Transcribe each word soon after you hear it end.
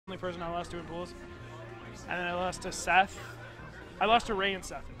only person I lost to in pools. And then I lost to Seth. I lost to Ray and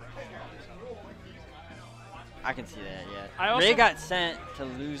Seth. I can see that, yeah. Also Ray got sent to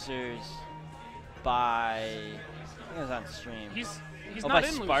losers by, I think it was on stream. He's by not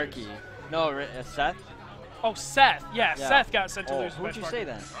in Sparky. losers. No, Seth? Oh, Seth. Yeah, Seth got sent to losers by Who'd you say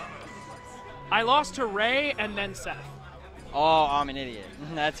then? I lost to Ray and then Seth. Oh, I'm an idiot.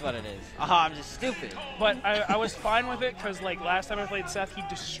 That's what it is. Oh, I'm just stupid. But I was fine with it because, like, last time I played Seth, he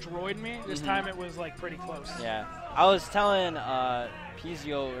destroyed me. This time it was, like, pretty close. Yeah. I was telling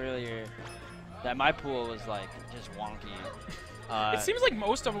Pizio earlier that my pool was, like, just wonky. It seems like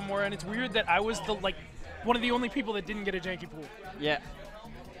most of them were, and it's weird that I was, one of the only people that didn't get a janky pool. Yeah.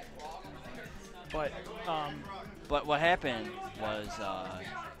 But what happened was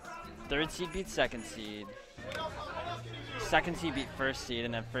third seed beat second seed. Second seed beat first seed,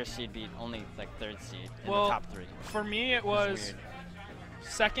 and then first seed beat only like third seed in the top three. For me, it was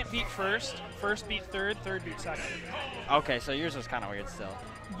second beat first, first beat third, third beat second. Okay, so yours was kind of weird still.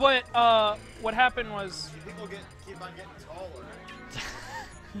 But what happened was People keep on getting taller.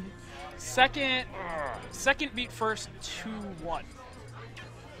 second beat first 2-1,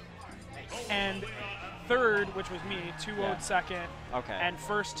 and third, which was me, 2-0'd second, and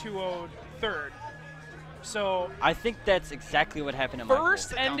first 2-0'd third. So I think that's exactly what happened in my pool.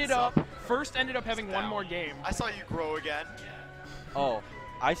 First ended up having one more game. I saw you grow again. Oh,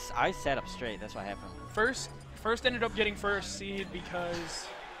 I sat up straight. That's what happened. First ended up getting first seed because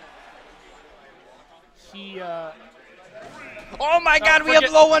he. Oh my God! We have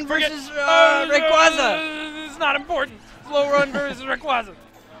LOE1 versus Rayquaza. It's not important. LOE1 versus Rayquaza.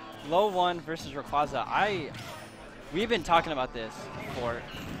 LOE1 versus Rayquaza. We've been talking about this for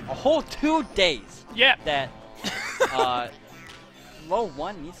a whole 2 days. Yeah. That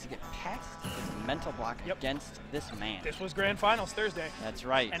LOE1 needs to get past his mental block against this man. This was Grand Finals Thursday. That's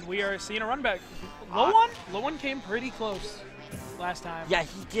right. And we are seeing a run back. LOE1 came pretty close last time. Yeah,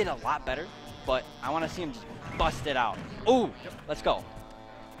 he did a lot better, but I want to see him just bust it out. Ooh, let's go.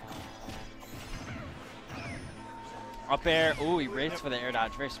 Up air. Ooh, he raced for the air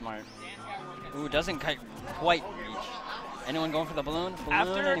dodge. Very smart. Ooh, doesn't quite reach. Anyone going for the balloon?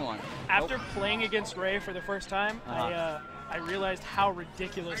 Anyone? After playing against Ray for the first time, I realized how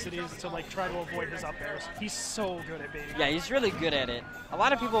ridiculous it is to try to avoid his up airs. He's so good at baiting. Yeah, he's really good at it. A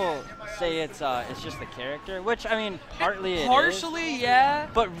lot of people say it's just the character, which I mean partly partially, yeah.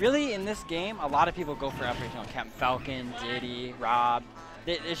 But really in this game, a lot of people go for up airs. You know, Captain Falcon, Diddy, Rob.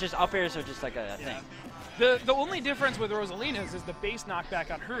 It's just up airs are just like a thing. The only difference with RosaLuma's is the base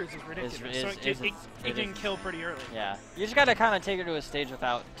knockback on hers is ridiculous. It can kill pretty early. Yeah. You just got to kind of take her to a stage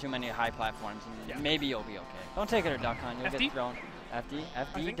without too many high platforms, and maybe you'll be okay. Don't take her to Duck Hunt. You'll get thrown.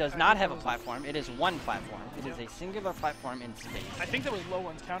 FD does not have a platform. It is one platform. It is a singular platform in space. I think that was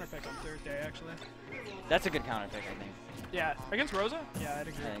LOE1's counter pick on Thursday, actually. That's a good counter pick, I think. Yeah. Against Rosa? Yeah, I'd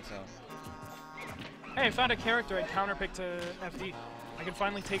agree. I think so. Hey, I found a character I counter pick to FD. I can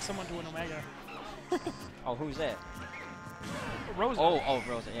finally take someone to an Omega. Oh, who's that? Rosa. Oh,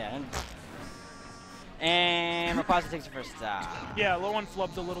 Rosa, yeah. And Rayquaza takes the first stop. Yeah, LOE1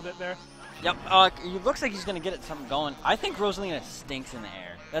 flubbed a little bit there. Yep, it looks like he's going to get something going. I think RosaLuma stinks in the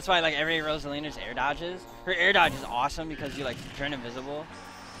air. That's why, every RosaLuma's air dodges. Her air dodge is awesome because you, turn invisible.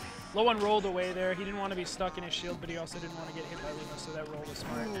 LOE1 rolled away there. He didn't want to be stuck in his shield, but he also didn't want to get hit by Luma, so that roll was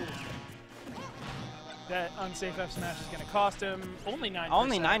smart. Ooh. That unsafe F smash is going to cost him only 9%.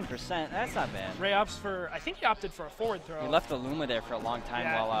 Only 9%. That's not bad. Ray opts for, I think he opted for a forward throw. He left the Luma there for a long time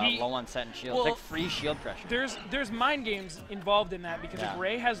while LOE1 set in shield. It's like free shield pressure. There's mind games involved in that because if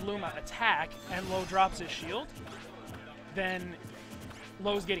Ray has Luma attack and Low drops his shield, then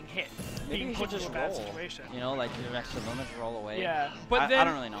Low's getting hit. Maybe he should just a bad situation. You know, your extra Luma to roll away. Yeah, but then I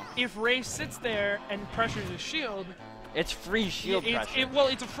don't really know. If Ray sits there and pressures his shield, it's free shield pressure.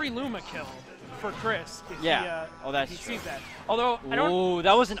 It's a free Luma kill for Chris. If that's he true. sees that. Although I don't. Ooh,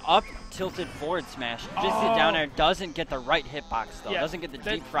 that was an up tilted forward smash. Just get down there. Doesn't get the right hitbox though. Doesn't get the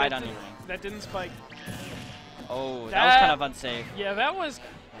deep fried onion ring. That didn't spike. Oh, that was kind of unsafe. Yeah, that was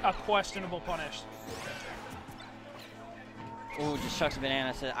a questionable punish. Ooh, just chucks a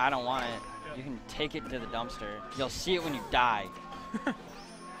banana. Said, I don't want it. You can take it to the dumpster. You'll see it when you die.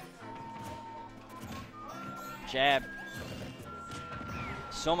 Jab.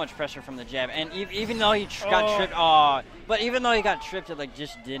 So much pressure from the jab, and even though he got tripped, but even though he got tripped, it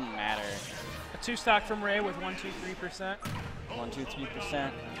just didn't matter. A 2-stock from Ray with 1-2-3%.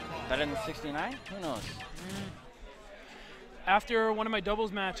 1-2-3%. Better than 69? Who knows? After one of my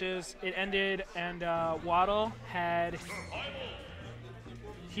doubles matches, it ended, and Waddle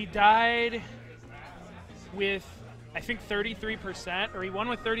he died with I think 33%, or he won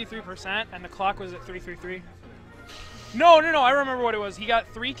with 33%, and the clock was at 333. No, I remember what it was. He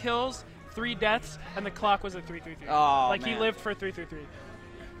got 3 kills, 3 deaths, and the clock was at 333. Oh, like man. he lived for 333.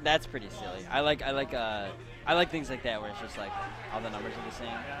 That's pretty silly. I like things like that where it's just like all the numbers are the same.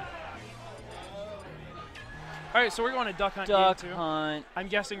 Yeah. All right, so we're going to Duck Hunt Duck game 2. Hunt. I'm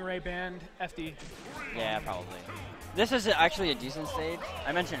guessing Ray banned FD. Yeah, probably. This is actually a decent stage.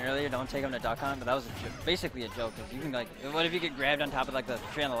 I mentioned earlier, don't take him to Duck Hunt, but that was basically a joke because you can like, what if you get grabbed on top of like the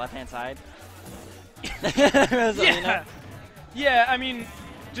tree on the left-hand side? Yeah, I mean,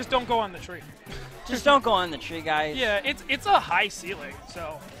 just don't go on the tree. Just don't go on the tree, guys. Yeah, it's a high ceiling,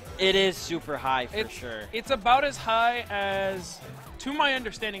 so. It is super high for sure. It's about as high as, to my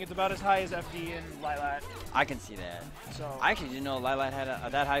understanding, it's about as high as FD and Lilat. I can see that. So I actually didn't know Lilat had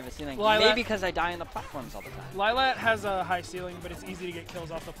that high of a ceiling. Lilat, maybe because I die on the platforms all the time. Lilat has a high ceiling, but it's easy to get kills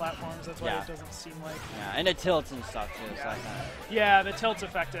off the platforms. That's why Yeah. it doesn't seem like. Yeah, and it tilts and stuff too. Yeah, So I kinda... yeah, the tilts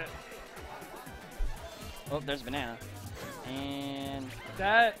affect it. Oh, there's banana. And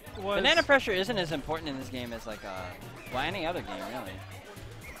that was banana pressure isn't as important in this game as like well, any other game really.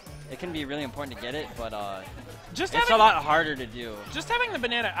 It can be really important to get it, but just it's a lot harder to do. Just having the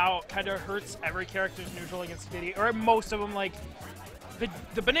banana out kind of hurts every character's neutral against Diddy, or most of them. Like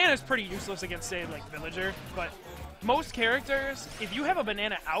the banana is pretty useless against, say, like Villager, but most characters, if you have a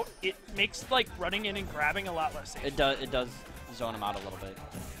banana out, it makes like running in and grabbing a lot less safe. It does zone him out a little bit.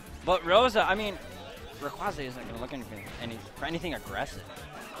 But Rosa, I mean, Rayquaza isn't going to look for anything aggressive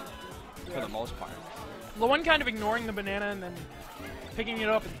for the most part. LOE1 kind of ignoring the banana and then picking it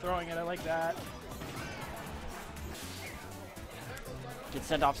up and throwing it. I like that. Get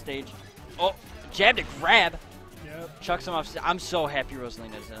sent off stage. Oh, jab to grab. Yep. Chucks him off. I'm so happy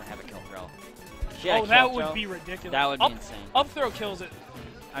RosaLuma doesn't have a kill throw. Oh, that would be ridiculous. That would be insane. Up throw kills it.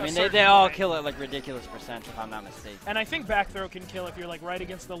 I mean, they all kill it like ridiculous percent, if I'm not mistaken. And I think back throw can kill if you're like right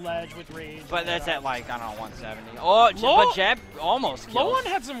against the ledge with rage. But that's at like, I don't know, 170. Oh, but jab almost kills. LOE1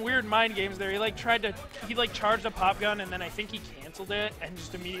 had some weird mind games there. He like charged a pop gun and then I think he canceled it and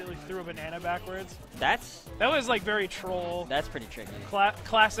just immediately threw a banana backwards. That was like very troll. That's pretty tricky.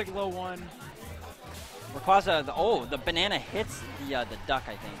 Classic LOE1. Rayquaza, the banana hits the duck,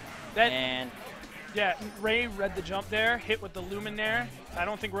 I think. Yeah, Ray read the jump there, hit with the Lumen there. I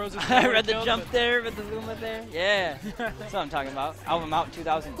don't think Rose is I read the jump there with the Luma there. Yeah, that's what I'm talking about. Album out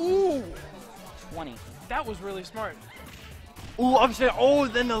 2020. That was really smart. Ooh, I'm saying,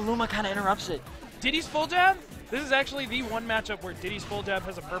 then the Luma kind of interrupts it. Diddy's full jab? This is actually the one matchup where Diddy's full jab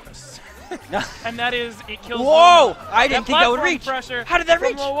has a purpose. And that is, it kills Whoa! Luma. I didn't think that would reach. Pressure How did that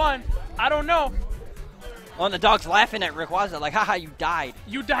reach? LOE1. I don't know. Oh, and the dog's laughing at Rayquaza like, haha, you died.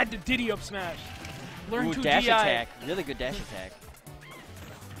 You died to Diddy up smash. Learn to dash DI. attack. Really good dash attack.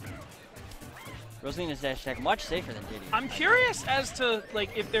 RosaLuma's dash attack much safer than Diddy. I'm curious as to like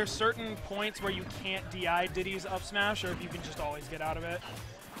if there's certain points where you can't DI Diddy's up smash or if you can just always get out of it.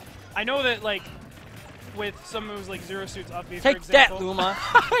 I know that like with some moves like Zero Suit's up B, for example. Take that, Luma.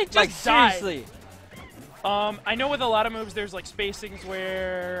 I just like died. seriously. I know with a lot of moves there's like spacings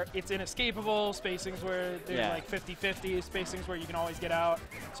where it's inescapable, spacings where there's like 50-50, spacings where you can always get out.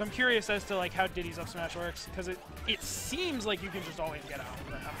 So I'm curious as to like how Diddy's up smash works because it seems like you can just always get out,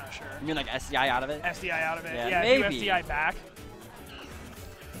 but I'm not sure. You mean like SDI out of it? SDI out of it. Yeah, maybe. You SDI back.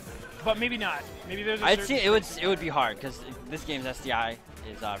 But maybe not. Maybe there's a I'd see it would be hard because this game's SDI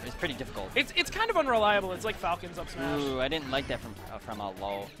is pretty difficult. It's kind of unreliable. It's like Falcon's up smash. Ooh, I didn't like that from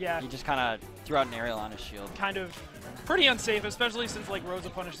low. Yeah. He just kind of threw out an aerial on his shield. Kind of pretty unsafe, especially since like Rosa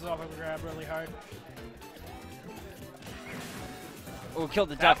punishes off of a grab really hard. Oh, killed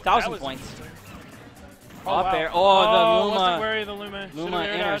the duck. 1,000 points. Oh, up wow. there. Oh, the Luma. Wasn't wary of the Luma. Luma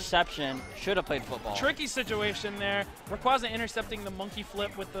interception. Should have played football. Tricky situation there. Rayquaza intercepting the monkey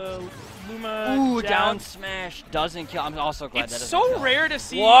flip with the Luma. Ooh, jab. down smash doesn't kill. I'm also glad that doesn't kill. It's so rare to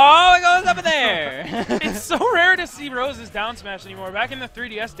see. Whoa, it goes up in there. It's so rare to see Rose's down smash anymore. Back in the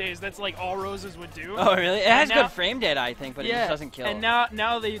 3DS days, that's like all Roses would do. Oh, really? It has good frame data, I think, but it just doesn't kill. And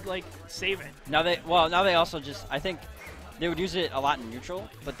now they like save it. Now they also just, I think, they would use it a lot in neutral,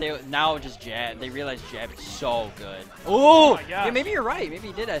 but they now just jab. They realize jab is so good. Oh my yeah, maybe you're right. Maybe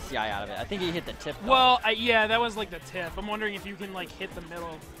he did SCI out of it. I think he hit the tip. Though. Well, yeah, that was like the tip. I'm wondering if you can like hit the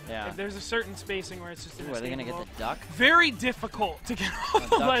middle. Yeah. If there's a certain spacing where it's just inescapable. Are they gonna get the duck? Very difficult to get off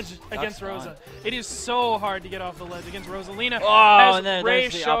the ledge against Rosa. It is so hard to get off the ledge against RosaLuma. Oh, and then Ray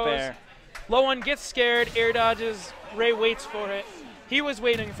shows, the up air. LOE1 gets scared, air dodges. Ray waits for it. He was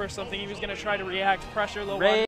waiting for something. He was gonna try to react, pressure LOE1.